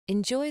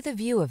Enjoy the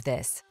view of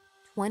this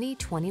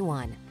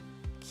 2021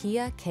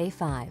 Kia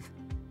K5.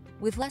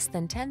 With less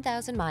than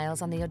 10,000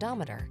 miles on the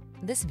odometer,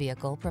 this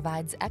vehicle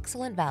provides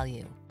excellent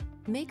value.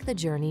 Make the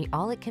journey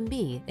all it can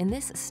be in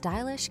this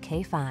stylish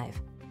K5.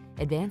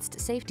 Advanced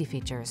safety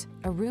features,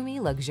 a roomy,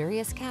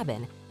 luxurious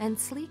cabin, and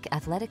sleek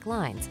athletic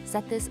lines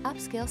set this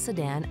upscale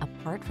sedan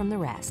apart from the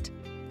rest.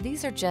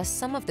 These are just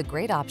some of the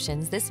great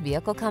options this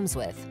vehicle comes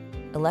with: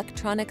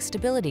 electronic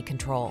stability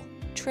control,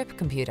 trip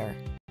computer,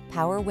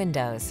 power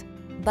windows,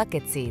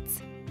 bucket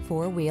seats,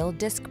 four-wheel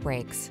disc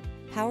brakes,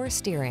 power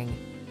steering.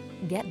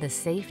 Get the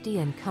safety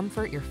and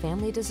comfort your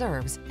family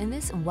deserves in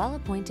this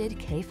well-appointed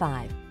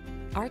K5.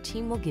 Our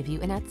team will give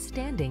you an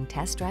outstanding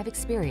test drive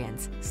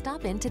experience.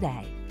 Stop in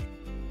today.